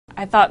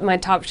I thought my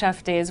Top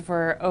Chef days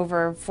were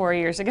over 4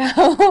 years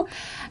ago,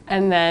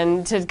 and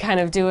then to kind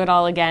of do it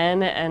all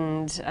again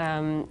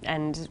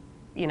and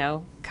you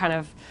know, kind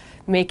of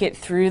make it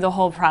through the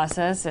whole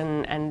process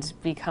and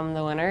become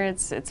the winner,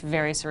 it's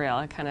very surreal.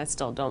 I kind of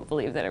still don't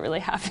believe that it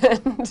really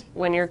happened.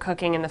 When you're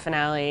cooking in the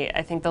finale,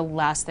 I think the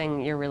last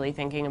thing you're really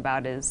thinking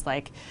about is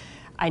like,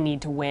 I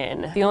need to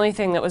win. The only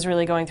thing that was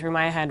really going through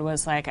my head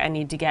was like, I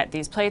need to get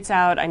these plates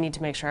out, I need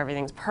to make sure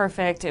everything's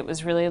perfect. It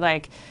was really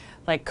like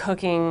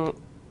cooking,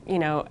 you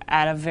know,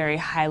 at a very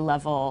high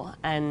level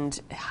and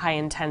high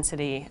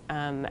intensity,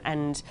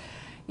 and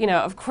you know,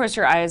 of course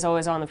your eye is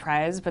always on the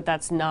prize, but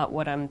that's not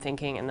what I'm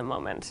thinking in the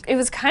moment. It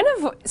was kind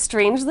of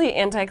strangely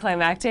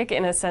anticlimactic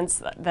in a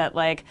sense that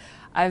like,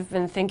 I've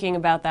been thinking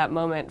about that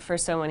moment for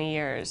so many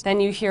years. Then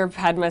you hear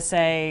Padma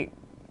say,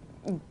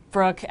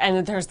 Brooke,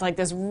 and there's like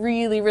this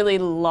really, really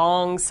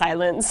long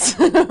silence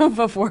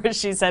before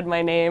she said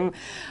my name.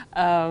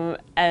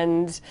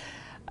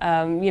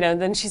 You know,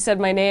 then she said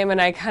my name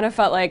and I kind of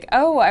felt like,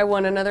 oh, I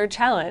won another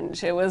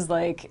challenge. It was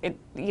like,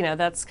 you know,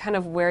 that's kind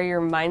of where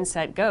your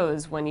mindset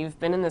goes when you've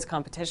been in this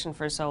competition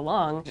for so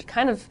long. It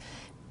kind of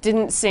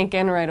didn't sink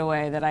in right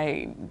away that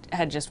I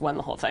had just won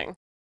the whole thing.